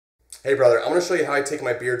Hey brother, I'm gonna show you how I take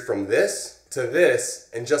my beard from this to this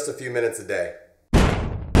in just a few minutes a day.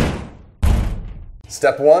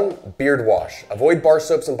 Step 1, beard wash. Avoid bar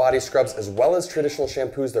soaps and body scrubs as well as traditional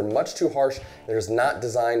shampoos. They're much too harsh and they're just not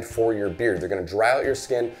designed for your beard. They're gonna dry out your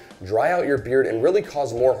skin, dry out your beard, and really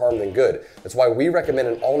cause more harm than good. That's why we recommend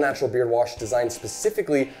an all-natural beard wash designed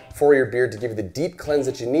specifically for your beard to give you the deep cleanse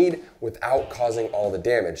that you need without causing all the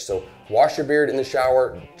damage. So wash your beard in the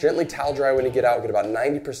shower, gently towel dry when you get out, get about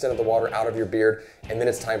 90% of the water out of your beard, and then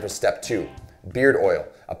it's time for step 2. Beard oil.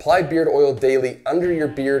 Apply beard oil daily under your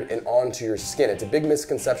beard and onto your skin. It's a big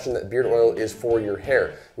misconception that beard oil is for your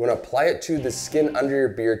hair. You want to apply it to the skin under your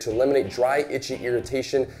beard to eliminate dry, itchy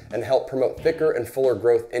irritation and help promote thicker and fuller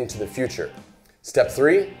growth into the future. Step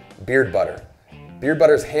 3, beard butter. Beard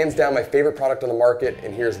butter is hands down my favorite product on the market,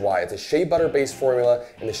 and here's why. It's a shea butter based formula,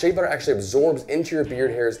 and the shea butter actually absorbs into your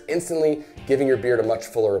beard hairs instantly, giving your beard a much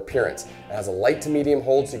fuller appearance. It has a light to medium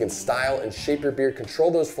hold so you can style and shape your beard,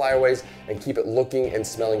 control those flyaways, and keep it looking and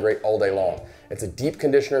smelling great all day long. It's a deep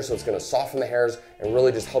conditioner, so it's gonna soften the hairs and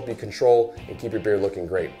really just help you control and keep your beard looking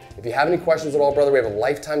great. If you have any questions at all, brother, we have a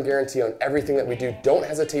lifetime guarantee on everything that we do. Don't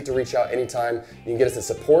hesitate to reach out anytime. You can get us at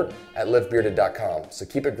support@livebearded.com. So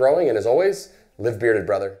keep it growing, and as always, live bearded,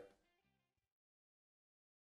 brother.